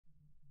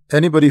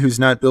Anybody who's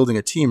not building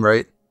a team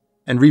right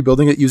and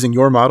rebuilding it using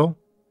your model,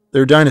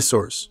 they're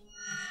dinosaurs.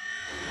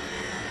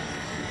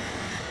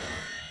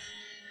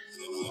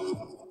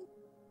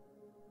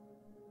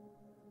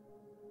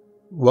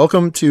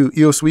 Welcome to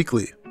EOS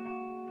Weekly.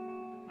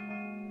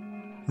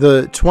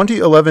 The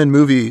 2011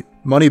 movie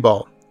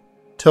Moneyball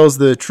tells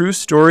the true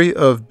story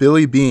of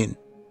Billy Beane,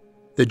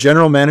 the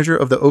general manager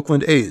of the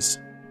Oakland A's.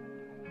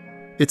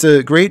 It's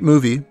a great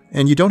movie,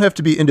 and you don't have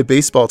to be into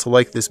baseball to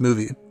like this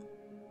movie,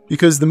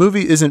 because the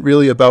movie isn't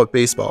really about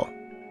baseball.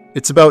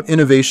 It's about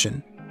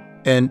innovation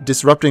and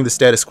disrupting the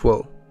status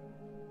quo.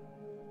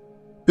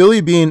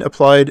 Billy Beane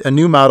applied a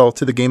new model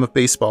to the game of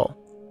baseball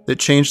that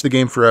changed the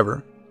game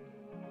forever,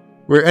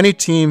 where any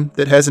team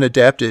that hasn't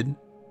adapted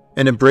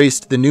and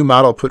embraced the new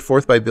model put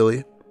forth by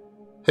Billy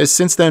has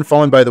since then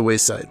fallen by the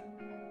wayside.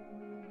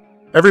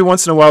 Every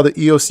once in a while, the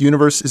EOS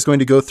universe is going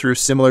to go through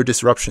similar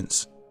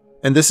disruptions,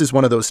 and this is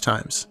one of those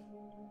times.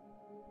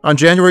 On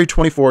January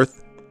 24th,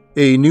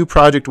 a new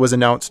project was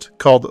announced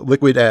called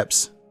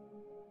LiquidApps.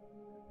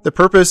 The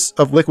purpose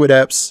of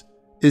LiquidApps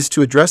is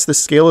to address the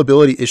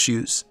scalability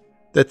issues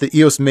that the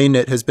EOS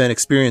mainnet has been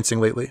experiencing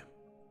lately.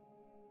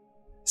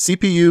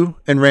 CPU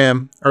and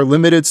RAM are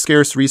limited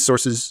scarce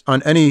resources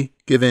on any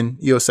given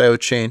EOS.io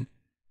chain,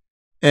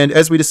 and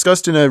as we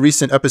discussed in a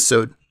recent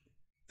episode,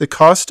 the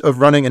cost of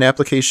running an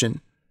application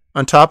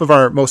on top of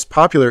our most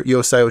popular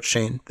EOS.io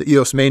chain, the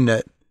EOS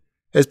mainnet,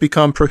 has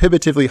become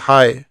prohibitively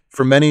high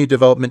for many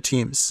development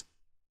teams.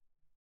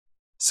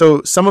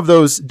 So some of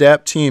those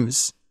dApp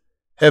teams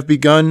have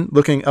begun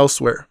looking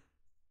elsewhere,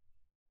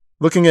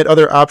 looking at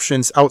other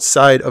options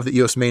outside of the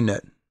EOS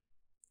mainnet.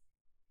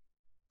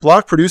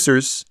 Block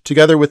producers,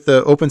 together with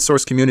the open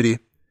source community,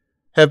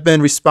 have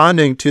been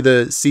responding to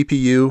the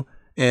CPU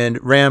and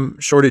RAM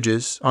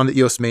shortages on the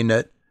EOS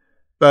mainnet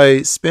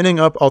by spinning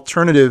up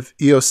alternative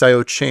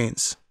EOS.io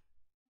chains.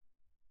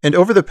 And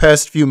over the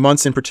past few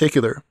months in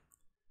particular,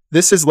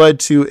 this has led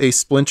to a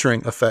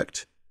splintering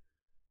effect,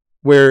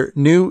 where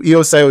new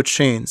EOS.io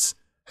chains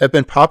have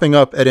been popping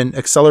up at an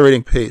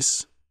accelerating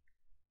pace.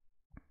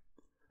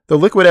 The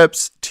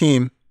LiquidApps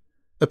team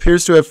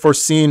appears to have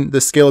foreseen the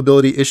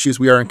scalability issues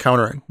we are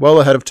encountering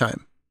well ahead of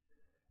time,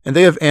 and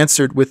they have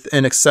answered with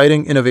an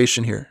exciting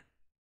innovation here.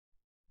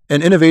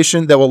 An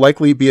innovation that will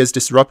likely be as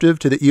disruptive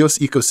to the EOS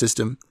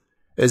ecosystem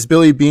as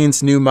Billy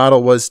Beane's new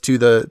model was to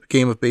the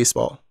game of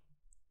baseball.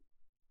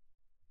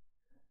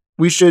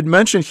 We should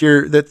mention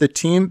here that the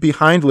team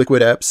behind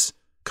LiquidApps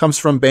comes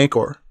from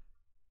Bancor,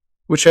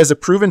 which has a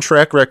proven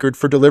track record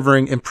for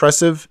delivering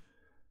impressive,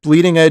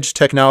 bleeding-edge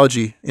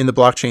technology in the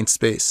blockchain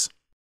space.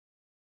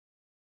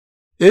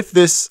 If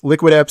this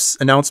LiquidApps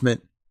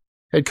announcement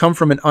had come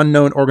from an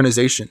unknown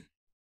organization,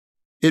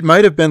 it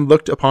might have been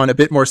looked upon a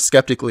bit more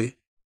skeptically,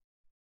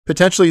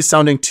 potentially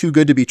sounding too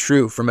good to be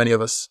true for many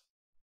of us.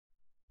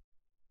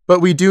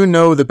 But we do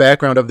know the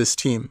background of this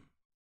team,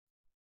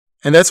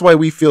 and that's why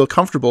we feel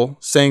comfortable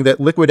saying that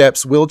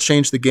LiquidApps will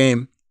change the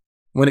game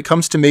when it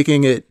comes to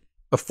making it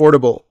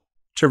affordable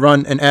to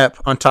run an app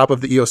on top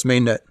of the EOS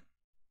mainnet.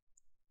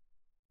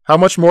 How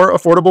much more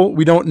affordable,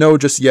 we don't know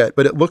just yet,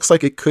 but it looks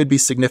like it could be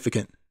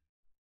significant.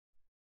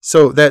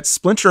 So that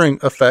splintering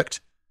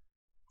effect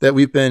that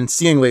we've been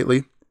seeing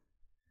lately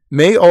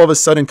may all of a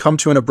sudden come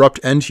to an abrupt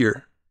end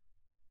here.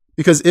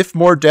 Because if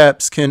more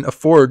dApps can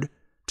afford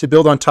to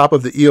build on top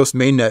of the EOS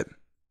mainnet,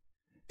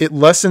 it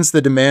lessens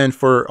the demand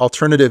for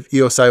alternative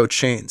EOS.io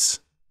chains.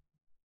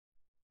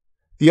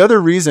 The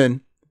other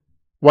reason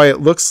why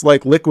it looks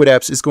like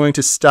LiquidApps is going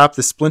to stop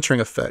the splintering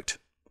effect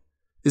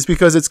is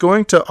because it's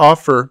going to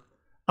offer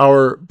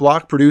our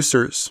block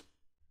producers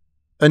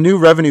a new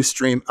revenue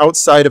stream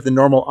outside of the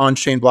normal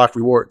on-chain block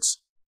rewards.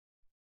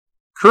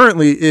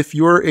 Currently, if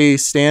you're a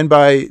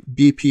standby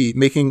BP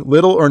making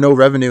little or no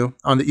revenue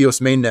on the EOS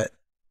mainnet,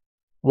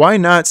 why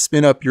not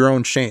spin up your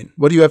own chain?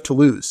 What do you have to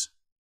lose?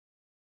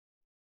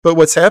 But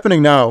what's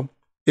happening now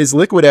is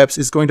LiquidApps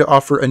is going to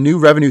offer a new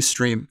revenue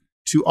stream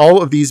to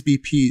all of these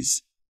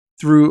BPs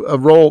through a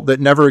role that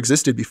never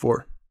existed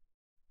before.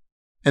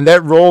 And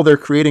that role they're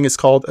creating is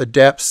called a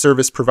dApp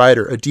Service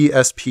Provider, a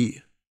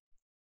DSP,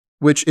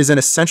 which is an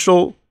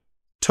essential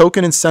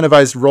token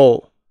incentivized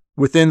role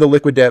within the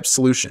LiquidApps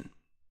solution.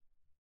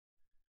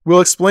 We'll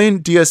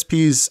explain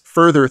DSPs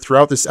further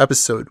throughout this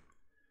episode,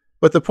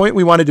 but the point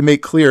we wanted to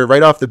make clear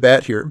right off the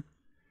bat here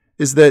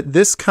is that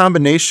this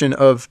combination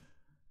of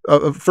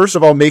first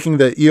of all, making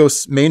the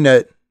EOS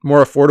mainnet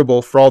more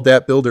affordable for all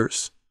dApp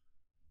builders,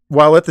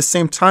 while at the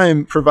same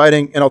time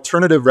providing an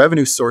alternative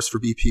revenue source for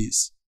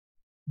BPs.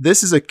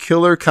 This is a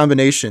killer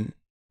combination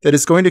that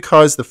is going to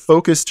cause the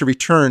focus to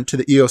return to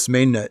the EOS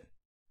mainnet.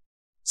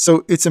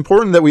 So it's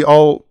important that we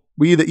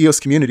the EOS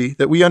community,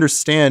 that we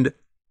understand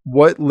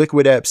what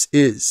LiquidApps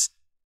is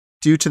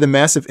due to the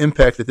massive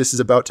impact that this is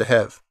about to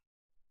have.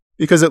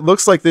 Because it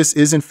looks like this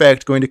is in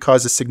fact going to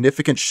cause a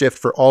significant shift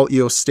for all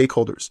EOS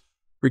stakeholders,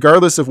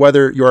 regardless of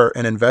whether you're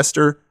an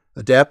investor,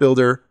 a dApp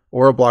builder,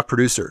 or a block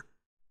producer.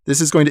 This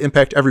is going to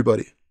impact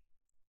everybody.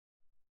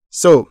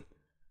 So,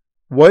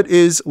 what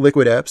is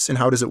LiquidApps and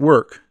how does it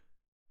work?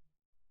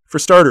 For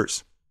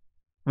starters,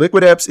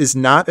 LiquidApps is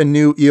not a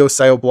new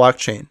EOSIO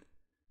blockchain.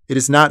 It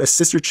is not a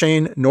sister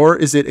chain, nor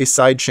is it a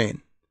side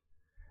chain.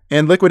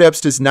 And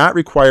LiquidApps does not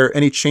require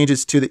any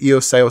changes to the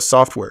EOSIO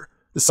software,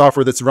 the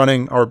software that's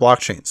running our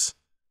blockchains.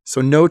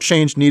 So no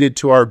change needed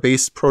to our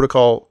base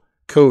protocol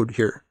code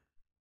here.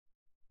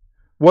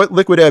 What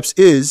LiquidApps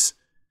is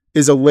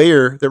a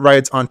layer that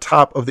rides on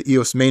top of the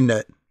EOS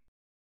mainnet.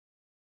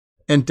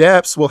 And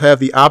dApps will have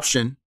the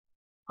option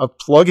of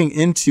plugging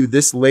into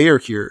this layer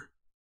here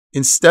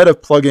instead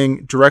of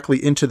plugging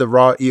directly into the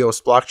raw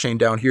EOS blockchain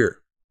down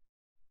here.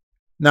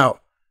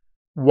 Now,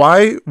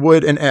 why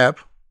would an app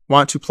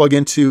want to plug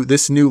into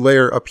this new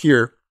layer up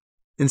here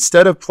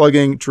instead of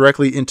plugging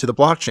directly into the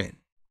blockchain?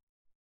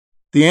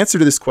 The answer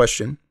to this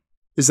question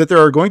is that there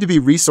are going to be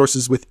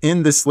resources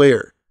within this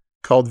layer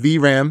called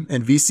VRAM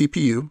and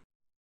vCPU,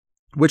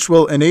 which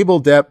will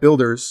enable dApp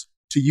builders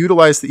to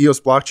utilize the EOS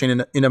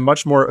blockchain in a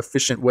much more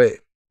efficient way.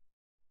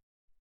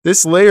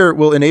 This layer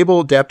will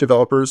enable dApp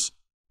developers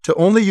to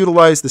only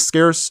utilize the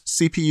scarce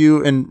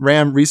CPU and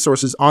RAM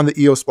resources on the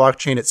EOS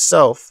blockchain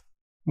itself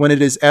when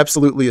it is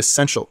absolutely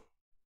essential.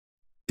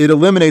 It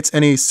eliminates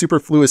any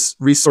superfluous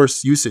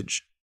resource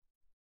usage.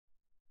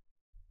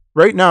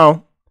 Right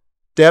now,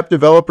 dApp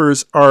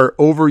developers are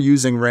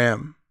overusing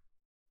RAM.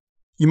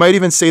 You might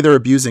even say they're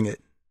abusing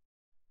it.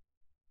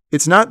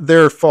 It's not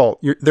their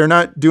fault. They're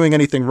not doing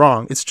anything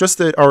wrong. It's just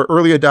that our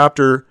early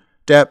adopter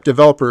dApp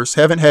developers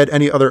haven't had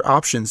any other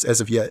options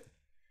as of yet.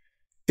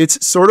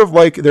 It's sort of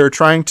like they're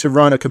trying to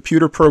run a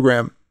computer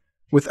program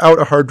without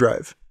a hard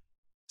drive.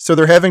 So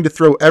they're having to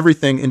throw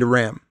everything into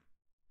RAM.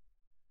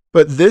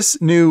 But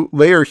this new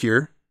layer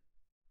here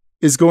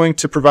is going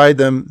to provide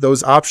them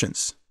those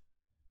options.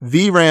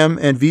 VRAM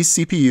and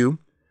vCPU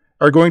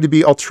are going to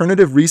be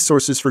alternative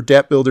resources for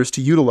dApp builders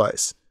to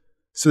utilize,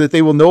 so that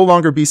they will no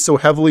longer be so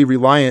heavily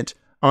reliant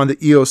on the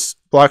EOS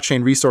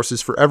blockchain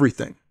resources for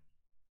everything.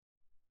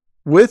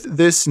 With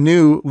this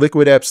new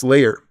LiquidApps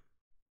layer,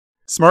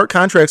 smart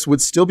contracts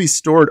would still be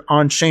stored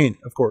on-chain,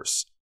 of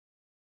course,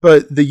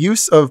 but the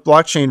use of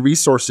blockchain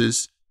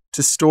resources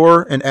to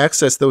store and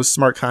access those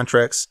smart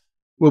contracts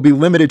will be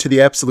limited to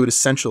the absolute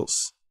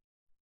essentials.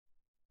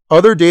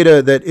 Other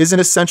data that isn't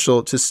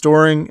essential to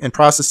storing and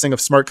processing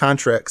of smart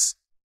contracts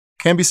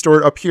can be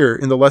stored up here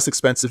in the less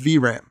expensive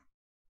VRAM.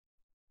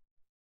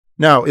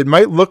 Now, it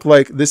might look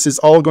like this is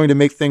all going to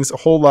make things a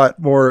whole lot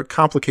more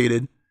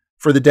complicated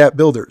for the dApp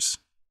builders,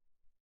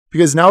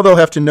 because now they'll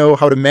have to know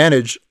how to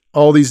manage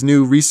all these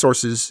new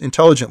resources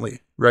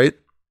intelligently, right?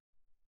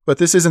 But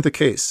this isn't the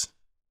case.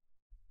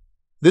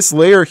 This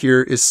layer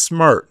here is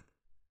smart.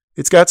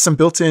 It's got some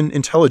built-in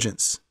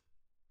intelligence.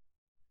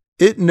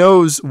 It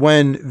knows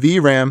when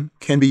VRAM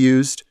can be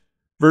used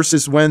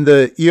versus when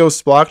the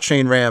EOS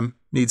blockchain RAM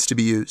needs to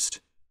be used.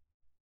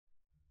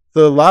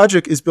 The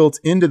logic is built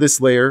into this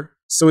layer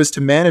so as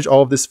to manage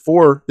all of this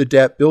for the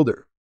dApp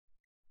builder,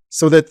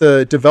 so that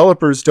the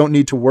developers don't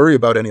need to worry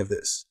about any of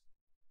this.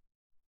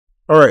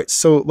 All right,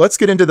 so let's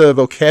get into the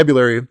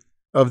vocabulary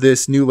of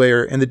this new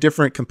layer and the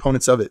different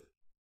components of it.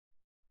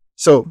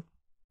 So,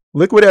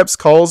 LiquidApps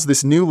calls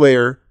this new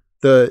layer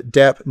the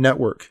dApp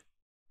network.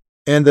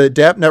 And the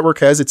dApp network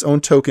has its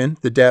own token,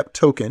 the dApp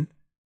token,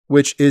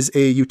 which is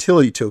a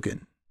utility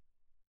token.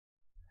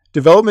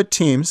 Development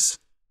teams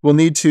will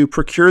need to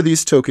procure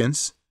these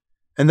tokens,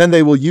 and then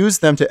they will use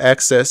them to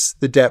access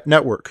the dApp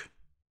network.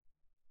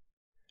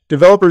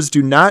 Developers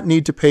do not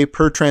need to pay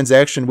per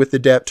transaction with the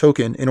dApp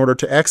token in order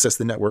to access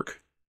the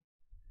network.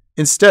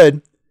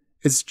 Instead,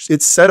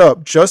 it's set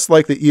up just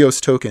like the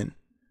EOS token,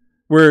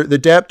 where the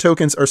dApp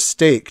tokens are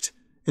staked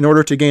in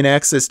order to gain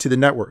access to the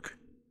network.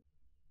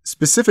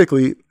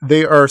 Specifically,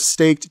 they are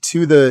staked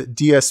to the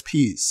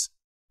DSPs.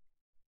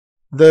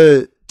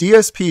 The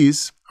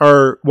DSPs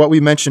are what we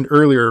mentioned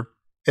earlier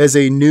as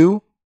a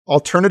new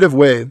alternative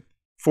way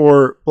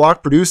for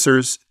block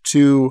producers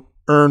to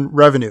earn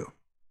revenue.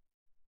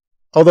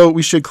 Although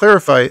we should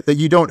clarify that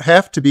you don't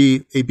have to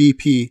be a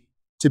BP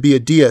to be a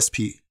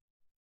DSP.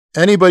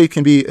 Anybody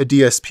can be a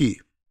DSP.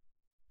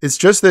 It's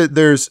just that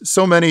there's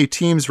so many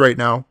teams right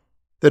now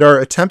that are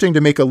attempting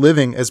to make a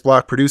living as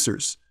block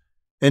producers,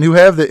 and who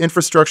have the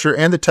infrastructure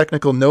and the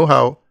technical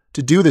know-how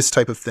to do this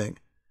type of thing,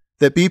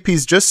 that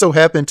BPs just so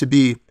happen to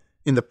be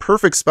in the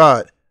perfect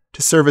spot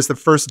to serve as the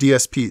first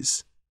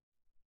DSPs.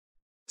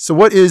 So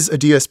what is a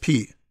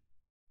DSP?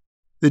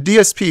 The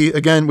DSP,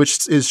 again,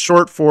 which is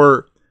short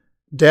for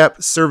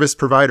dApp Service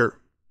Provider,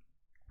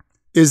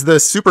 is the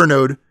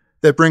supernode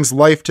that brings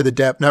life to the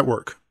dApp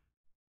network.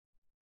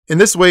 In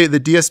this way, the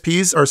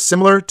DSPs are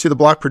similar to the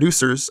block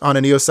producers on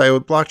an EOSIO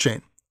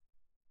blockchain.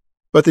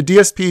 But the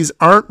DSPs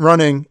aren't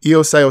running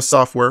EOSIO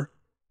software,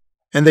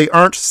 and they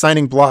aren't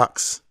signing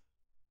blocks.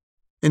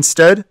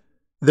 Instead,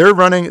 they're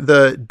running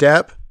the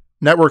dApp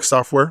network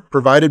software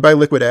provided by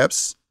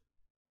LiquidApps,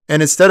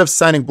 and instead of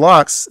signing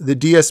blocks, the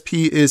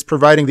DSP is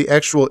providing the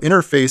actual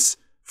interface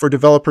for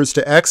developers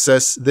to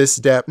access this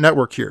dApp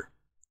network here.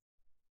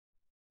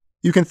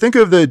 You can think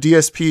of the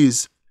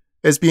DSPs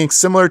as being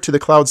similar to the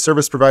cloud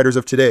service providers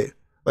of today,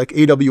 like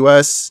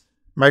AWS,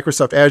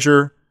 Microsoft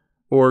Azure,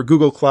 or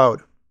Google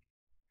Cloud.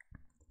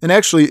 And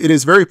actually, it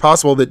is very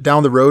possible that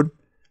down the road,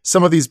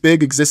 some of these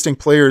big existing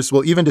players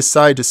will even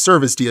decide to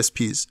serve as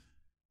DSPs,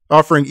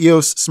 offering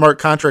EOS smart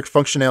contract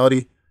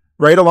functionality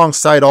right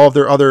alongside all of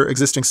their other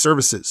existing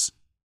services.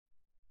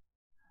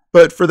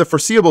 But for the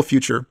foreseeable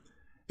future,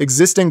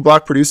 existing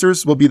block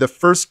producers will be the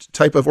first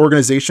type of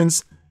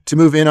organizations to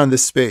move in on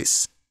this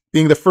space,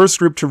 being the first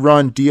group to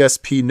run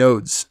DSP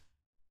nodes.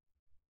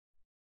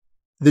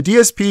 The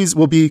DSPs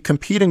will be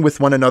competing with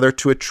one another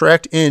to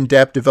attract in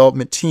dApp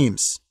development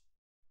teams.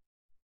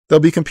 They'll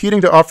be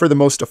competing to offer the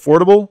most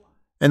affordable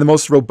and the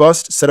most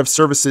robust set of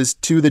services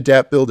to the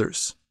dApp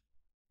builders.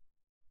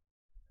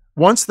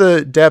 Once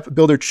the dApp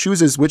builder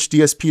chooses which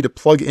DSP to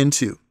plug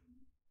into,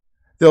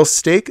 they'll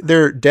stake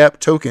their dApp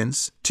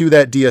tokens to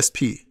that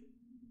DSP.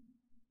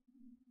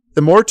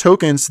 The more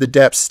tokens the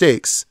dApp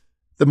stakes,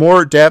 the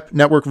more dApp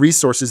network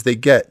resources they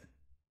get.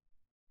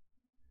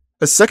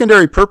 A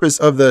secondary purpose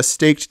of the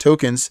staked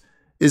tokens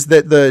is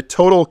that the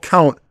total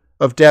count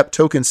of dApp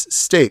tokens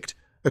staked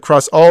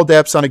across all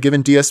dApps on a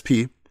given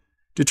DSP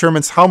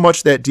determines how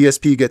much that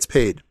DSP gets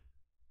paid.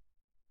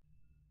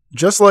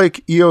 Just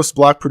like EOS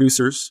block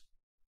producers,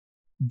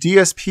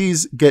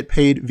 DSPs get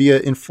paid via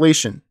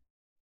inflation.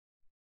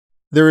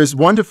 There is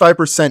 1 to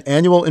 5%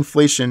 annual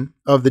inflation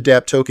of the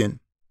dApp token,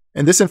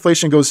 and this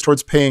inflation goes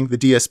towards paying the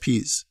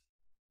DSPs.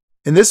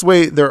 In this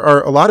way, there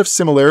are a lot of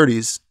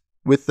similarities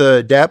with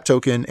the dApp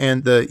token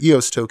and the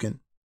EOS token.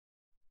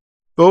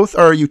 Both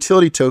are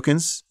utility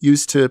tokens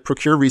used to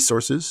procure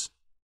resources.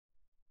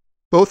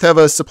 Both have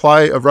a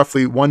supply of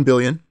roughly 1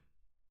 billion.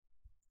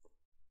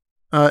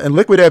 And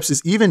LiquidApps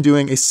is even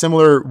doing a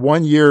similar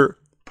 1-year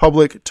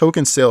public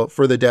token sale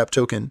for the dApp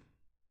token,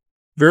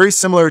 very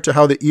similar to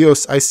how the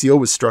EOS ICO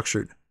was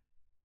structured.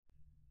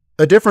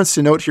 A difference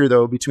to note here,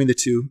 though, between the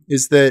two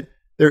is that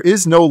there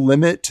is no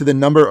limit to the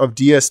number of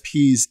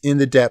DSPs in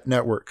the dApp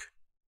network.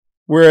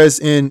 Whereas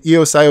in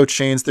EOS.io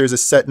chains, there's a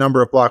set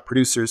number of block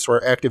producers who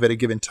are active at a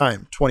given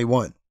time,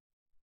 21.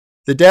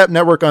 The dApp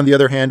network, on the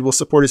other hand, will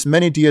support as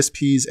many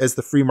DSPs as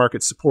the free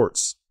market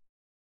supports.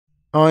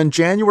 On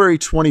January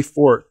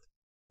 24th,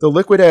 the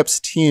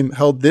LiquidApps team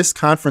held this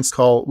conference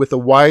call with a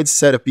wide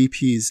set of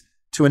BPs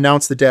to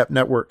announce the dApp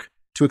network,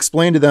 to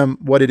explain to them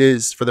what it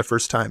is for the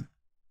first time.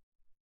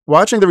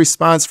 Watching the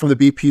response from the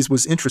BPs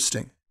was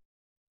interesting.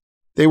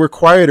 They were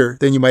quieter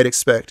than you might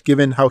expect,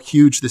 given how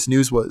huge this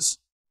news was.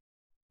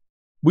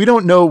 We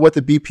don't know what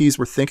the BPs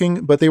were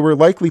thinking, but they were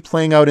likely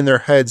playing out in their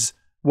heads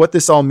what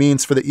this all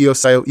means for the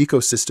EOS.io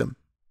ecosystem.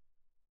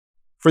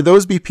 For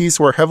those BPs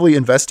who are heavily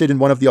invested in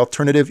one of the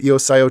alternative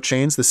EOS.io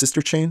chains, the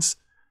sister chains,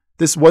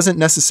 this wasn't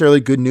necessarily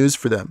good news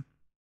for them.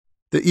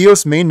 The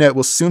EOS mainnet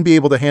will soon be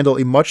able to handle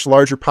a much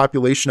larger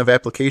population of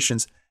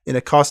applications in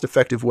a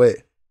cost-effective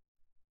way.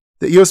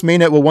 The EOS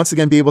mainnet will once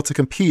again be able to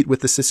compete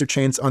with the sister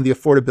chains on the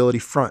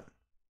affordability front.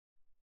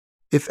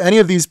 If any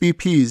of these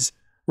BPs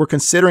were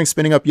considering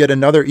spinning up yet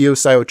another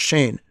EOS.io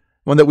chain,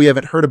 one that we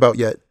haven't heard about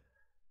yet,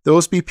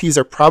 those BPs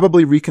are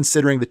probably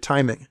reconsidering the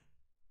timing.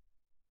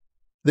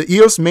 The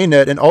EOS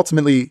mainnet and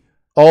ultimately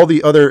all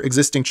the other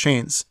existing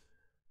chains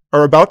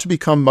are about to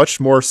become much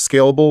more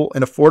scalable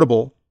and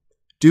affordable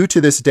due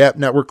to this dApp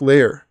network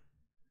layer.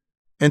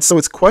 And so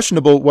it's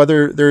questionable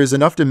whether there is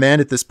enough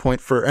demand at this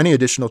point for any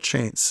additional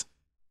chains.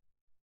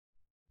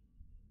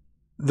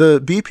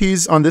 The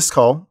BPs on this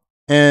call,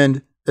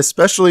 and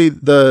especially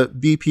the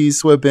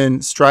BPs who have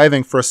been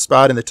striving for a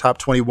spot in the top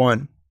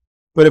 21,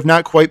 but have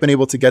not quite been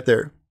able to get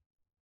there.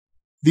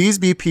 These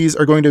BPs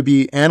are going to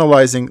be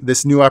analyzing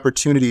this new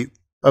opportunity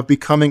of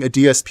becoming a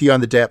DSP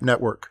on the dApp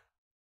network.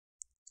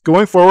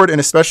 Going forward, and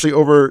especially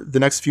over the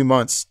next few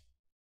months,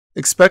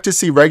 expect to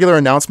see regular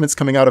announcements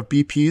coming out of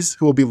BPs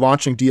who will be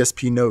launching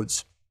DSP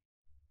nodes.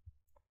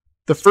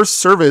 The first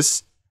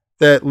service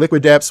that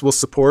LiquidApps will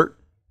support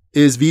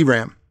is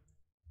VRAM.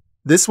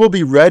 This will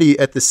be ready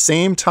at the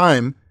same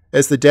time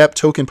as the dApp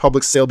token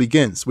public sale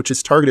begins, which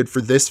is targeted for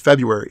this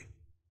February.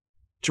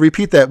 To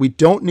repeat that, we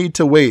don't need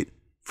to wait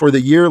for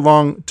the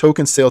year-long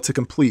token sale to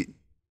complete.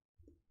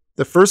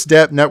 The first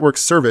dApp network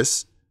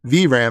service,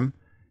 VRAM,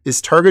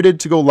 is targeted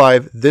to go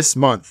live this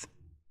month.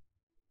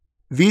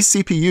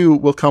 vCPU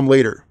will come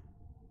later,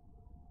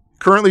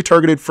 currently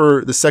targeted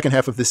for the second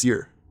half of this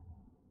year.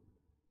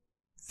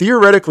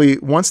 Theoretically,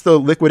 once the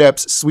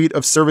LiquidApps suite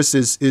of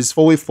services is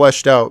fully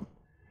fleshed out,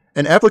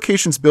 an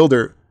applications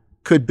builder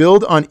could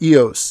build on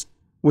EOS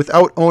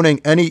without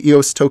owning any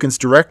EOS tokens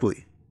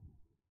directly.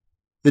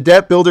 The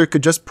dApp builder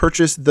could just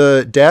purchase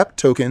the dApp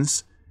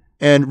tokens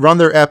and run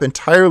their app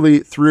entirely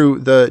through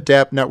the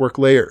dApp network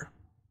layer.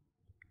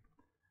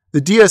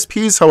 The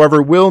DSPs,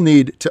 however, will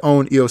need to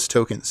own EOS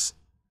tokens.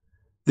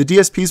 The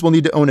DSPs will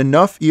need to own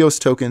enough EOS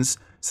tokens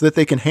so that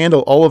they can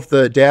handle all of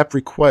the dApp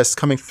requests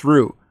coming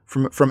through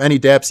from any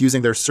dApps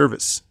using their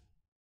service.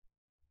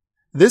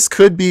 This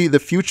could be the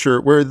future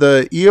where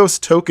the EOS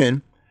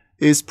token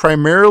is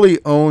primarily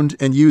owned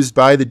and used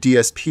by the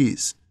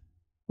DSPs,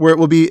 where it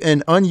will be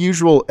an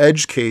unusual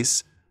edge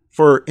case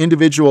for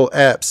individual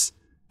apps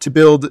to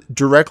build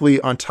directly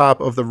on top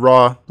of the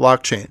raw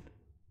blockchain.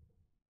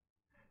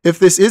 If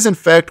this is in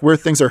fact where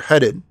things are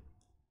headed,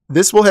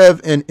 This will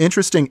have an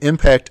interesting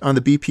impact on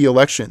the BP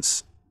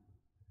elections.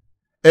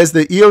 As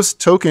the EOS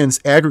tokens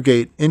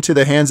aggregate into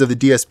the hands of the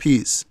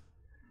DSPs,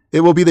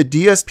 it will be the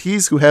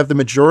DSPs who have the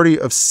majority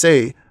of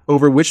say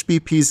over which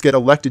BPs get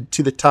elected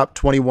to the top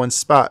 21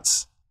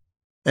 spots,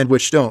 and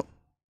which don't.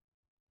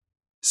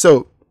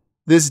 So,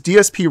 this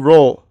DSP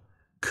role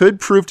could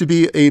prove to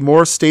be a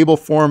more stable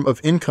form of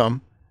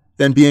income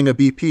than being a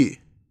BP.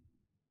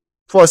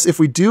 Plus, if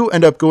we do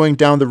end up going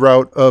down the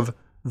route of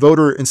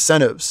voter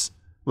incentives,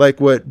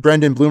 like what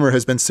Brendan Bloomer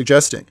has been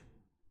suggesting,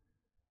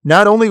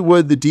 not only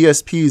would the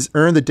DSPs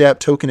earn the DApp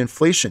token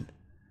inflation,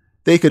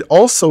 they could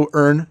also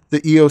earn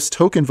the EOS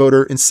token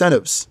voter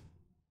incentives.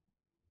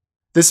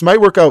 This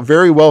might work out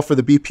very well for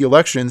the BP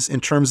elections in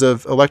terms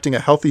of electing a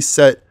healthy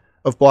set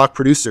of block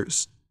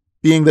producers,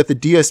 being that the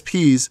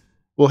DSPs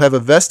will have a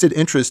vested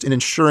interest in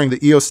ensuring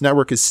the EOS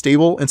network is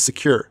stable and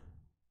secure.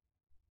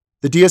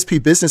 The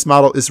DSP business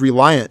model is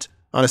reliant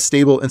on a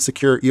stable and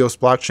secure EOS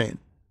blockchain,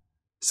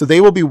 so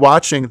they will be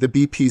watching the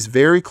BPs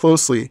very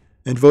closely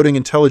and voting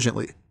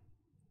intelligently.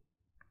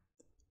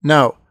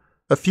 Now,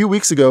 a few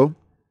weeks ago,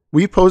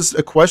 we posed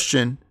a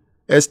question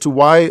as to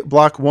why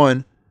Block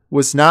 1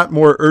 was not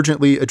more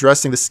urgently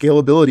addressing the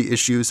scalability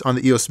issues on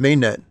the EOS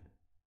mainnet.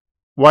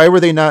 Why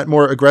were they not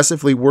more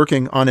aggressively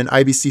working on an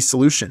IBC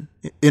solution,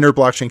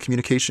 inter-blockchain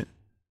communication?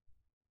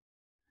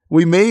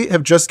 We may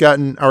have just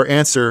gotten our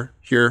answer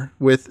here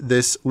with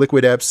this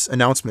LiquidApps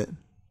announcement.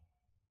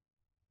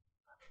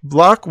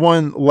 Block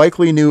 1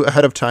 likely knew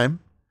ahead of time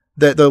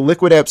that the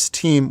LiquidApps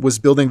team was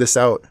building this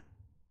out,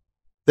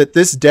 that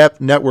this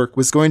DApp network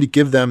was going to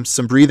give them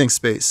some breathing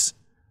space,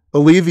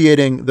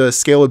 alleviating the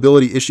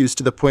scalability issues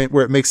to the point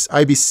where it makes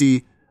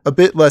IBC a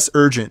bit less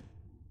urgent.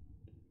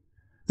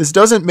 This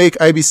doesn't make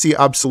IBC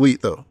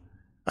obsolete, though.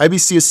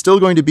 IBC is still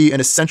going to be an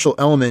essential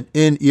element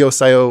in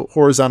EOS.IO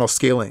horizontal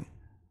scaling.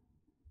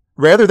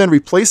 Rather than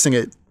replacing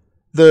it,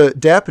 the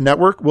DApp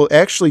network will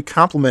actually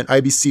complement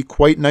IBC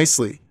quite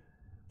nicely,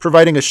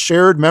 providing a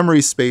shared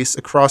memory space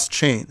across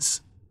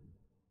chains.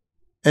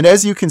 And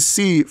as you can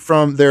see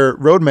from their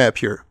roadmap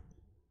here,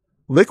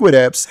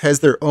 LiquidApps has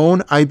their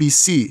own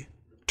IBC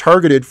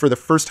targeted for the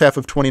first half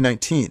of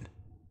 2019.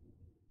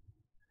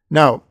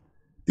 Now,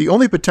 the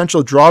only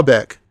potential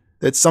drawback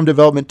that some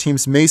development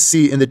teams may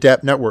see in the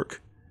DApp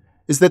network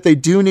is that they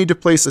do need to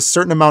place a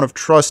certain amount of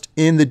trust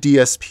in the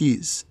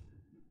DSPs.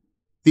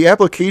 The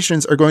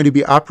applications are going to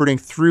be operating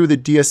through the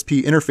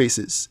DSP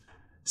interfaces,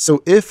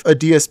 so if a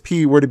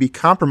DSP were to be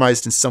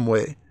compromised in some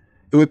way,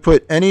 it would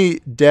put any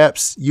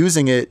dApps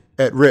using it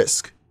at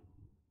risk.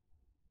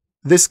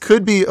 This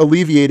could be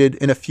alleviated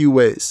in a few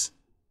ways.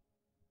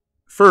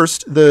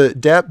 First, the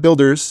DApp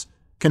builders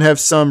can have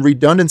some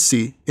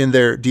redundancy in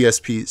their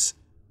DSPs,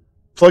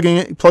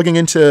 plugging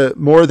into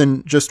more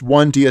than just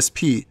one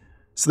DSP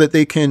so that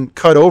they can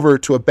cut over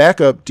to a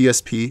backup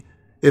DSP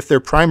if their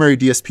primary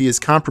DSP is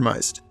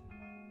compromised.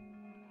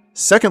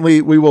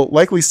 Secondly, we will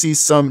likely see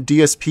some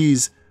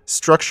DSPs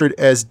structured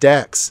as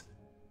DACs,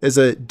 as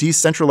a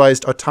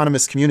decentralized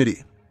autonomous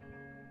community,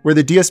 where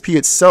the DSP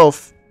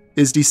itself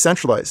is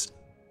decentralized,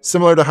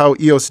 similar to how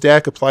EOS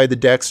DAC applied the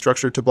DAC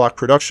structure to block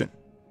production.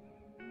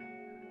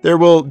 There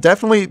will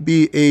definitely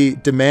be a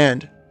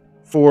demand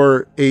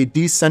for a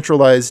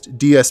decentralized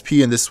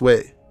DSP in this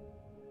way,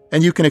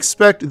 and you can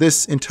expect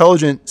this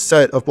intelligent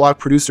set of block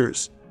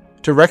producers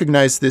to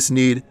recognize this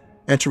need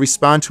and to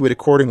respond to it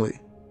accordingly,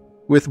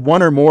 with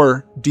one or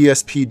more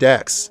DSP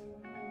DACs.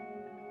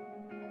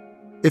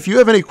 If you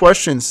have any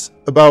questions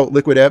about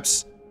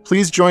LiquidApps,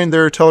 please join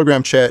their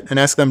Telegram chat and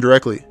ask them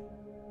directly.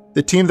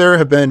 The team there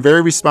have been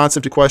very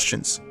responsive to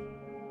questions.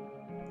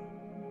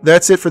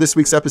 That's it for this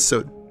week's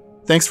episode.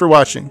 Thanks for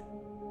watching.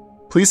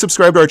 Please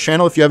subscribe to our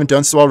channel if you haven't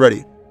done so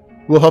already.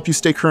 We'll help you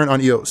stay current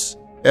on EOS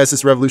as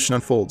this revolution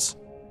unfolds.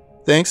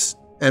 Thanks,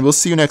 and we'll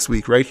see you next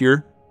week right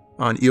here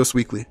on EOS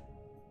Weekly.